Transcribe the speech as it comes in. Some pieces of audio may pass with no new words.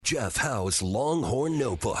Jeff Howe's Longhorn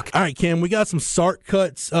Notebook. All right, Cam, we got some Sark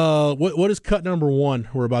cuts. What is cut number one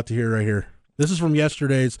we're about to hear right here? This is from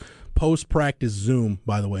yesterday's post-practice Zoom,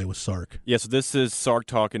 by the way, with Sark. Yeah, so this is Sark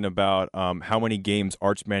talking about how many games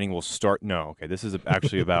Arch Manning will start. No, okay, this is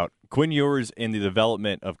actually about Quinn Ewers and the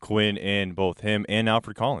development of Quinn and both him and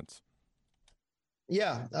Alfred Collins.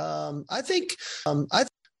 Yeah, I think a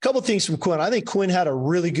couple of things from Quinn. I think Quinn had a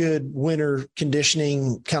really good winter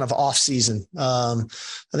conditioning kind of off season. I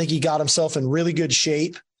think he got himself in really good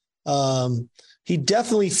shape. He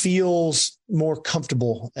definitely feels more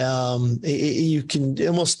comfortable. You can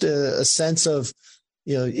almost a sense of,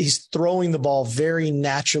 he's throwing the ball very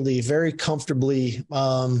naturally, very comfortably.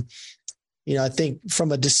 I think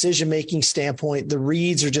from a decision-making standpoint, the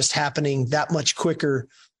reads are just happening that much quicker,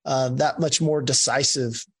 that much more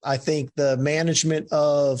decisive. I think the management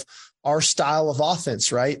of our style of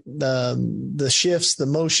offense, right? The shifts, the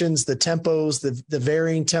motions, the tempos, the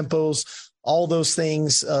varying tempos, all those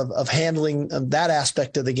things of handling that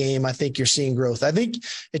aspect of the game, I think you're seeing growth. I think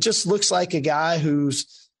it just looks like a guy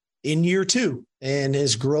who's in year two and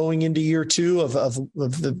is growing into year two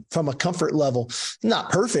from a comfort level. Not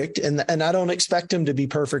perfect, and I don't expect him to be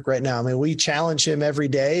perfect right now. I mean, we challenge him every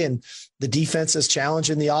day, and the defense is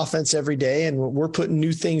challenging the offense every day, and we're putting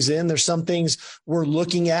new things in. There's some things we're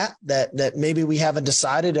looking at that maybe we haven't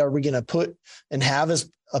decided are we going to put and have as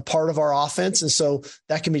a part of our offense. And so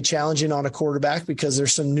that can be challenging on a quarterback because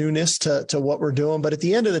there's some newness to what we're doing. But at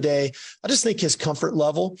the end of the day, I just think his comfort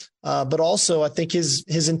level, but also I think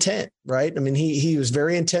his intent, right? I mean, he was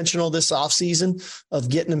very intentional this offseason of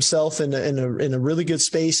getting himself in a really good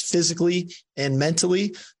space physically and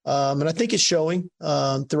mentally. And I think it's showing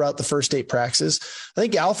throughout the first 8 practices. I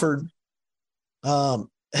think Alfred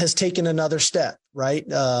has taken another step, right?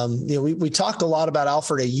 We talked a lot about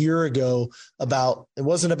Alfred a year ago about, it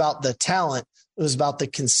wasn't about the talent. It was about the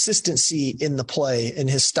consistency in the play and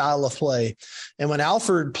his style of play. And when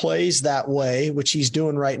Alfred plays that way, which he's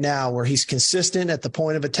doing right now, where he's consistent at the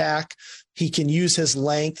point of attack, he can use his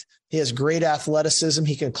length. He has great athleticism.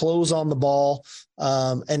 He can close on the ball.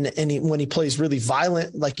 When he plays really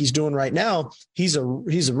violent, like he's doing right now, he's a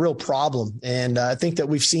real problem. And I think that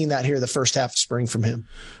we've seen that here the first half of spring from him.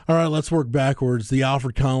 All right, let's work backwards. The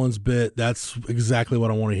Alfred Collins bit, that's exactly what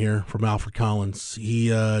I want to hear from Alfred Collins. He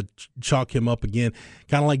chalked him up again,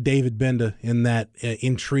 kind of like David Benda in that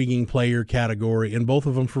intriguing player category, and both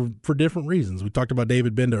of them for different reasons. We talked about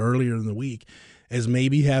David Benda earlier in the week as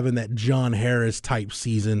maybe having that John Harris type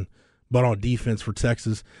season, but on defense for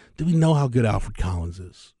Texas. Do we know how good Alfred Collins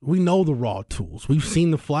is? We know the raw tools. We've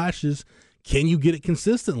seen the flashes. Can you get it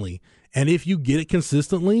consistently? And if you get it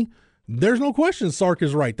consistently, there's no question Sark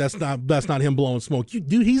is right. That's not him blowing smoke.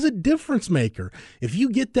 Dude, he's a difference maker. If you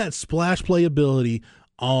get that splash play ability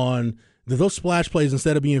on those splash plays,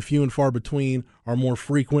 instead of being few and far between, are more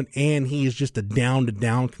frequent, and he is just a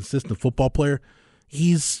down-to-down consistent football player,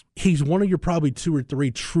 he's one of your probably 2 or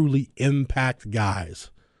 3 truly impact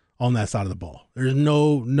guys on that side of the ball. There's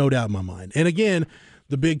no doubt in my mind. And again,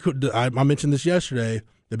 I mentioned this yesterday,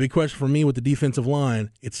 the big question for me with the defensive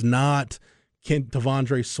line, it's not can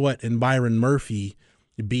T'Vondre Sweat and Byron Murphy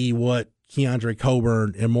be what Keandre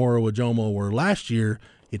Coburn and Moro Ojomo were last year.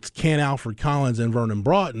 It's can Alfred Collins and Vernon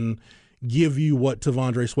Broughton give you what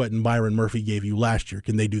T'Vondre Sweat and Byron Murphy gave you last year?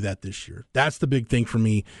 Can they do that this year? That's the big thing for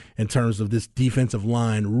me in terms of this defensive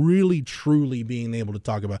line really, truly being able to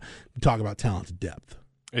talk about talent depth.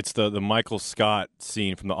 It's the Michael Scott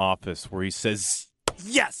scene from The Office where he says,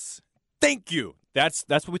 "Yes, thank you." That's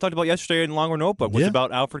what we talked about yesterday in Longhorn Notebook. Was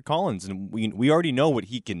about Alfred Collins, and we already know what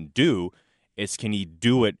he can do. It's can he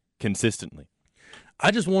do it consistently?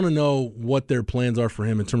 I just want to know what their plans are for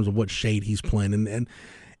him in terms of what shade he's playing, and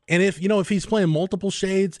if he's playing multiple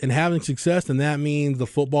shades and having success, then that means the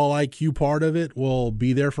football IQ part of it will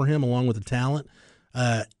be there for him along with the talent.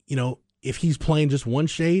 If he's playing just one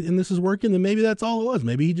shade and this is working, then maybe that's all it was.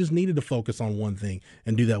 Maybe he just needed to focus on one thing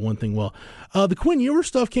and do that one thing well. The Quinn Ewers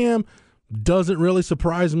stuff, Cam, doesn't really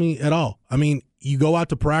surprise me at all. I mean, you go out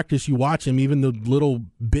to practice, you watch him, even the little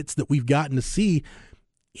bits that we've gotten to see,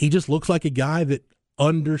 he just looks like a guy that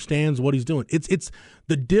understands what he's doing. It's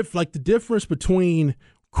the difference between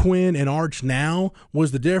Quinn and Arch now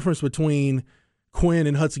was the difference between Quinn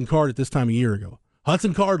and Hudson Card at this time a year ago.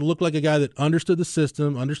 Hudson Card looked like a guy that understood the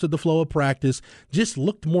system, understood the flow of practice, just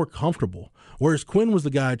looked more comfortable, whereas Quinn was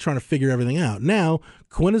the guy trying to figure everything out. Now,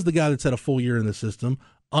 Quinn is the guy that's had a full year in the system,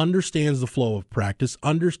 understands the flow of practice,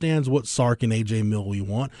 understands what Sark and A.J. Milwee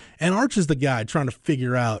want, and Arch is the guy trying to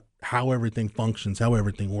figure out how everything functions, how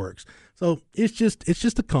everything works. So it's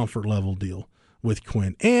just a comfort level deal with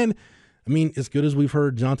Quinn. And I mean, as good as we've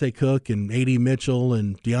heard Jonte Cook and A.D. Mitchell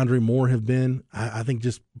and DeAndre Moore have been, I think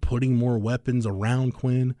just putting more weapons around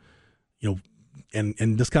Quinn,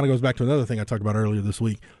 and this kind of goes back to another thing I talked about earlier this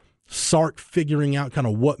week. Sark figuring out kind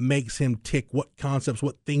of what makes him tick, what concepts,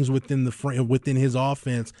 what things within the frame, within his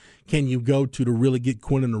offense can you go to really get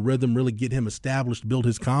Quinn in the rhythm, really get him established, build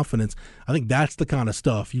his confidence. I think that's the kind of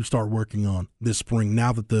stuff you start working on this spring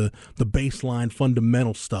now that the baseline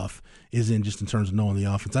fundamental stuff is in, just in terms of knowing the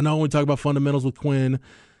offense. I know when we talk about fundamentals with Quinn,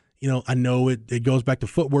 I know it goes back to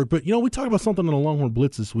footwork, but, we talked about something in the Longhorn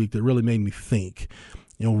Blitz this week that really made me think.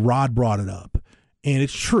 Rod brought it up, and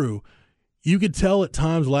it's true. You could tell at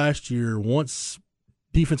times last year, once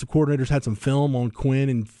defensive coordinators had some film on Quinn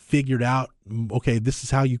and figured out, okay, this is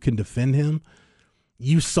how you can defend him,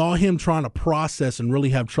 you saw him trying to process and really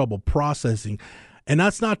have trouble processing. And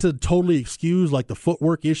that's not to totally excuse like the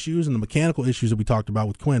footwork issues and the mechanical issues that we talked about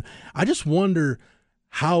with Quinn. I just wonder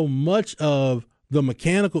how much of the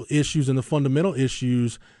mechanical issues and the fundamental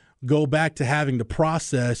issues go back to having to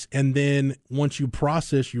process, and then once you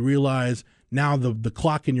process, you realize now the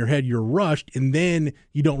clock in your head, you're rushed, and then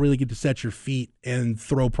you don't really get to set your feet and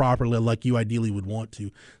throw properly like you ideally would want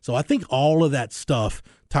to. So I think all of that stuff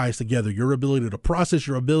ties together. Your ability to process,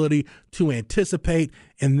 your ability to anticipate,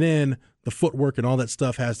 and then the footwork and all that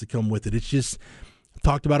stuff has to come with it. It's just, I've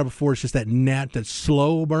talked about it before, it's just that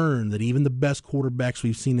slow burn that even the best quarterbacks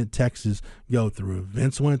we've seen in Texas go through.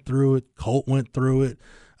 Vince went through it. Colt went through it.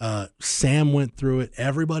 Sam went through it.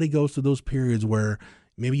 Everybody goes through those periods where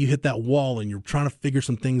maybe you hit that wall and you're trying to figure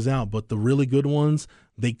some things out, but the really good ones,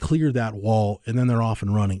 they clear that wall, and then they're off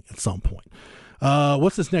and running at some point.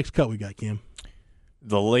 What's this next cut we got, Cam?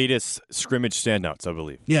 The latest scrimmage standouts, I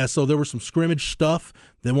believe. Yeah, so there was some scrimmage stuff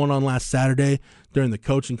that went on last Saturday during the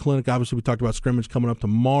coaching clinic. Obviously, we talked about scrimmage coming up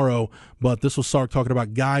tomorrow, but this was Sark talking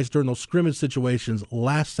about guys during those scrimmage situations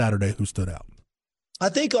last Saturday who stood out. I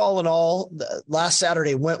think all in all, last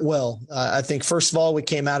Saturday went well. I think, first of all, we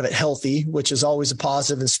came out of it healthy, which is always a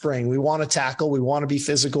positive in spring. We want to tackle. We want to be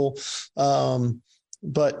physical.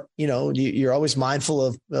 But, you're always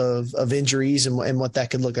mindful of injuries and what that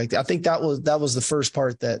could look like. I think that was the first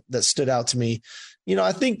part that stood out to me.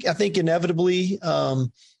 I think inevitably,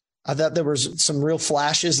 I thought there was some real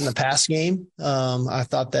flashes in the pass game. I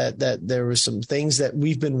thought that there was some things that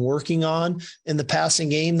we've been working on in the passing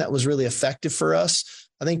game that was really effective for us.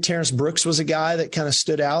 I think Terrence Brooks was a guy that kind of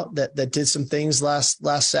stood out that did some things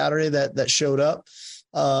last Saturday that showed up.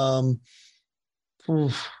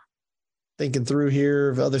 Thinking through here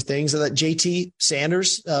of other things, that JT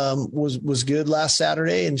Sanders was good last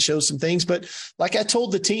Saturday and showed some things. But like I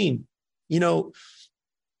told the team,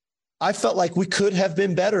 I felt like we could have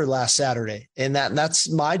been better last Saturday, and that's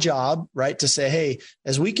my job, right? To say, hey,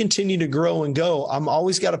 as we continue to grow and go, I'm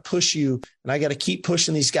always got to push you, and I got to keep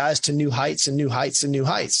pushing these guys to new heights and new heights and new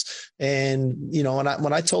heights. And,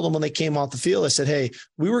 when I told them when they came off the field, I said, hey,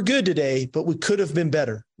 we were good today, but we could have been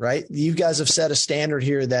better, right? You guys have set a standard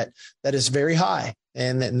here that is very high.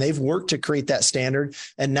 And they've worked to create that standard.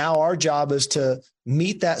 And now our job is to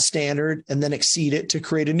meet that standard and then exceed it to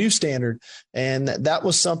create a new standard. And that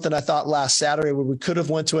was something I thought last Saturday where we could have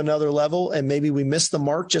went to another level, and maybe we missed the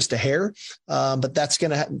mark just a hair. But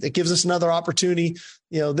it gives us another opportunity,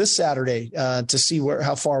 this Saturday to see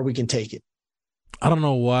how far we can take it. I don't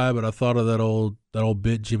know why, but I thought of that old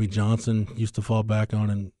bit Jimmy Johnson used to fall back on.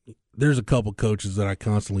 And there's a couple coaches that I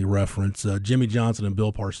constantly reference, Jimmy Johnson and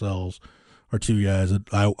Bill Parcells. Are two guys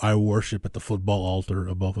that I worship at the football altar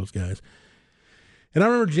of both those guys. And I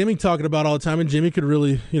remember Jimmy talking about all the time, and Jimmy could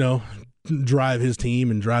really, drive his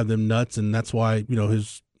team and drive them nuts, and that's why,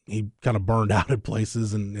 he kind of burned out at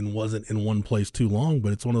places and wasn't in one place too long.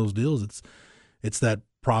 But it's one of those deals. It's that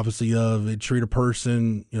prophecy of treat a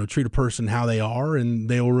person how they are, and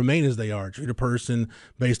they will remain as they are. Treat a person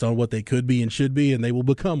based on what they could be and should be, and they will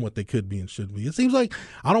become what they could be and should be. It seems like,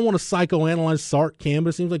 I don't want to psychoanalyze Sark, Cam, but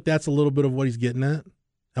it seems like that's a little bit of what he's getting at.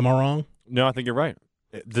 Am I wrong? No, I think you're right.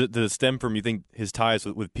 Does it stem from, you think, his ties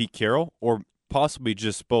with Pete Carroll, or possibly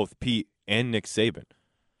just both Pete and Nick Saban?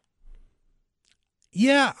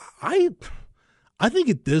 Yeah, I think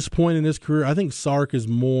at this point in his career, I think Sark is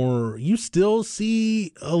more – you still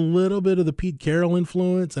see a little bit of the Pete Carroll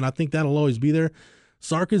influence, and I think that'll always be there.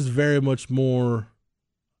 Sark is very much more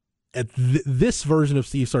 – this version of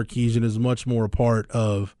Steve Sarkisian is much more a part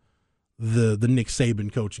of the Nick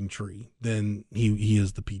Saban coaching tree than he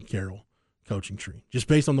is the Pete Carroll coaching tree. Just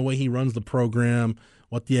based on the way he runs the program,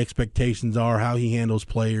 what the expectations are, how he handles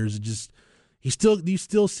players, you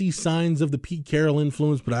still see signs of the Pete Carroll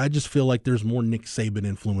influence, but I just feel like there's more Nick Saban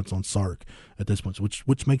influence on Sark at this point,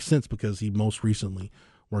 which makes sense because he most recently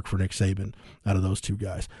work for Nick Saban out of those two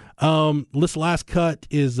guys. This last cut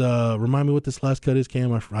is remind me what this last cut is,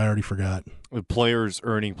 Cam. I already forgot. The players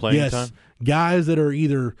earning playing time. Guys that are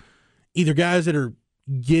either guys that are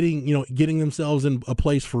getting themselves in a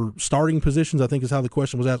place for starting positions, I think is how the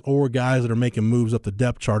question was asked, or guys that are making moves up the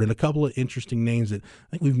depth chart. And a couple of interesting names that I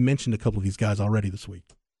think we've mentioned a couple of these guys already this week.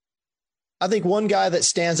 I think one guy that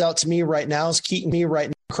stands out to me right now is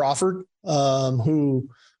Crawford, who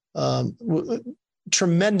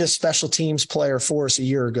tremendous special teams player for us a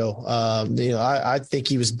year ago. I think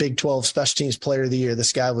he was Big 12 special teams player of the year.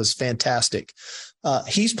 This guy was fantastic.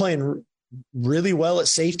 He's playing really well at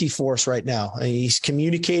safety for us right now. He's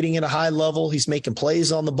communicating at a high level. He's making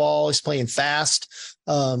plays on the ball. He's playing fast.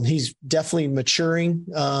 He's definitely maturing.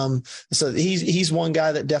 So he's one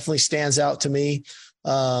guy that definitely stands out to me.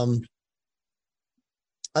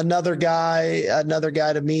 Another guy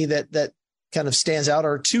to me that kind of stands out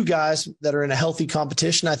are two guys that are in a healthy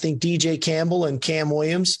competition. I think DJ Campbell and Cam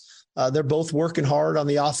Williams, they're both working hard on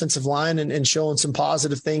the offensive line and showing some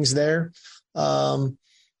positive things there.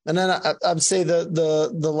 And then I'd say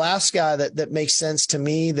the last guy that makes sense to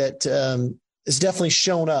me that is definitely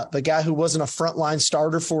shown up, a guy who wasn't a frontline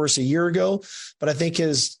starter for us a year ago, but I think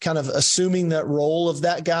is kind of assuming that role of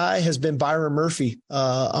that guy has been Byron Murphy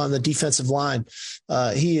on the defensive line.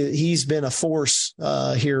 He's been a force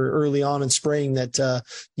here early on in spring that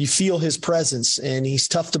you feel his presence, and he's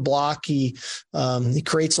tough to block. He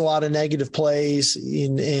creates a lot of negative plays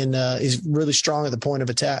and is really strong at the point of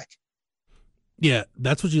attack. Yeah,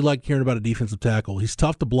 that's what you like hearing about a defensive tackle. He's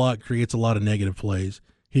tough to block, creates a lot of negative plays.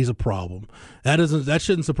 He's a problem. That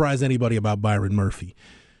shouldn't surprise anybody about Byron Murphy.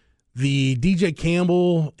 The DJ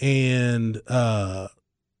Campbell and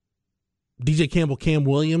Cam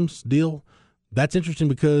Williams deal, that's interesting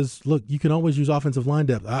because, look, you can always use offensive line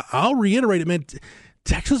depth. I'll reiterate it, man.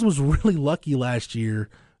 Texas was really lucky last year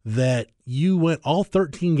that you went all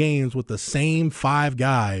 13 games with the same 5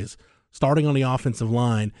 guys starting on the offensive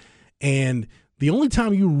line, and the only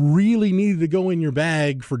time you really needed to go in your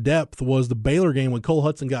bag for depth was the Baylor game when Cole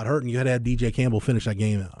Hudson got hurt and you had to have DJ Campbell finish that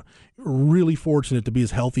game out. You're really fortunate to be as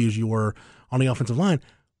healthy as you were on the offensive line,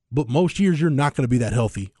 but most years you're not going to be that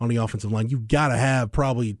healthy on the offensive line. You've got to have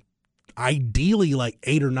probably ideally like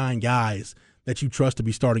 8 or 9 guys that you trust to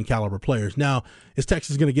be starting caliber players. Now, is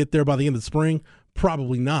Texas going to get there by the end of the spring?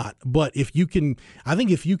 Probably not. But if you can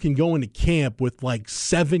go into camp with like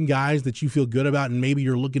 7 guys that you feel good about, and maybe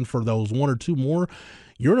you're looking for those 1 or 2 more,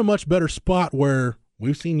 you're in a much better spot where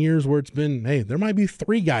we've seen years where it's been, hey, there might be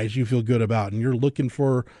 3 guys you feel good about, and you're looking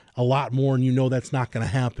for a lot more, and you know that's not going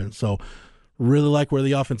to happen. So really like where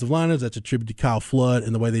the offensive line is. That's a tribute to Kyle Flood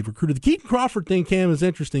and the way they've recruited. The Keaton Crawford thing, Cam, is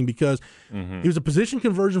interesting because he was a position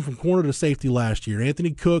conversion from corner to safety last year.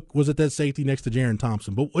 Anthony Cook was at that safety next to Jaron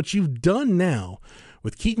Thompson. But what you've done now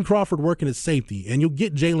with Keaton Crawford working at safety, and you'll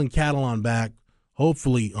get Jalen Catalon back,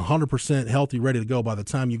 hopefully 100% healthy, ready to go by the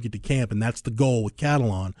time you get to camp, and that's the goal with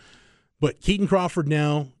Catalon. But Keaton Crawford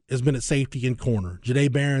now has been at safety and corner.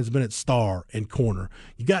 Jahdae Barron's been at star and corner.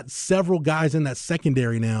 You got several guys in that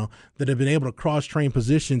secondary now that have been able to cross-train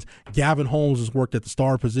positions. Gavin Holmes has worked at the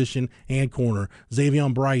star position and corner.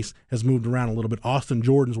 Xavion Bryce has moved around a little bit. Austin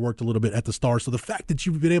Jordan's worked a little bit at the star. So the fact that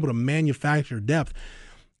you've been able to manufacture depth,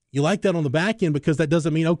 you like that on the back end because that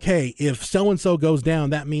doesn't mean, okay, if so-and-so goes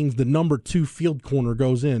down, that means the number 2 field corner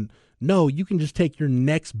goes in. No, you can just take your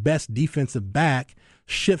next best defensive back,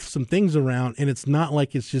 shift some things around, and it's not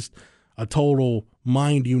like it's just a total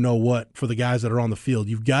mind you-know-what for the guys that are on the field.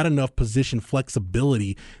 You've got enough position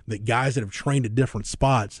flexibility that guys that have trained at different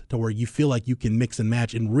spots to where you feel like you can mix and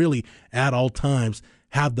match and really, at all times,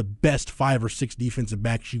 have the best 5 or 6 defensive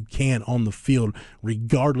backs you can on the field,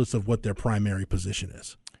 regardless of what their primary position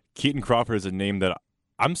is. Keaton Crawford is a name that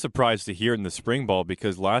I'm surprised to hear in the spring ball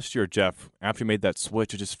because last year, Jeff, after he made that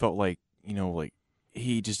switch, it just felt like,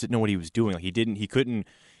 he just didn't know what he was doing. Like he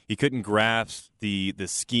couldn't grasp the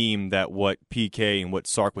scheme that what PK and what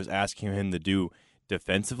Sark was asking him to do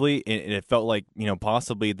defensively, and it felt like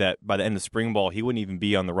possibly that by the end of spring ball he wouldn't even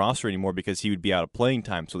be on the roster anymore because he would be out of playing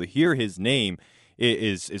time. So to hear his name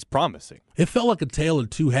is promising. It felt like a tale of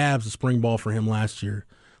 2 halves of spring ball for him last year.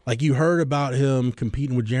 Like you heard about him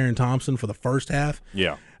competing with Jaron Thompson for the first half,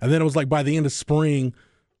 yeah, and then it was like by the end of spring,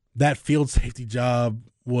 that field safety job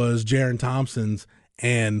was Jaron Thompson's.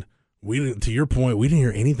 And we didn't, to your point, we didn't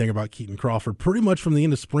hear anything about Keaton Crawford pretty much from the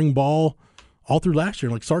end of spring ball all through last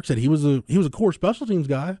year. Like Sark said, he was a core special teams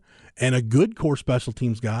guy and a good core special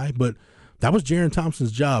teams guy, but that was Jaron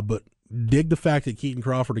Thompson's job. But dig the fact that Keaton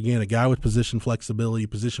Crawford, again, a guy with position flexibility,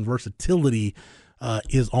 position versatility,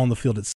 is on the field at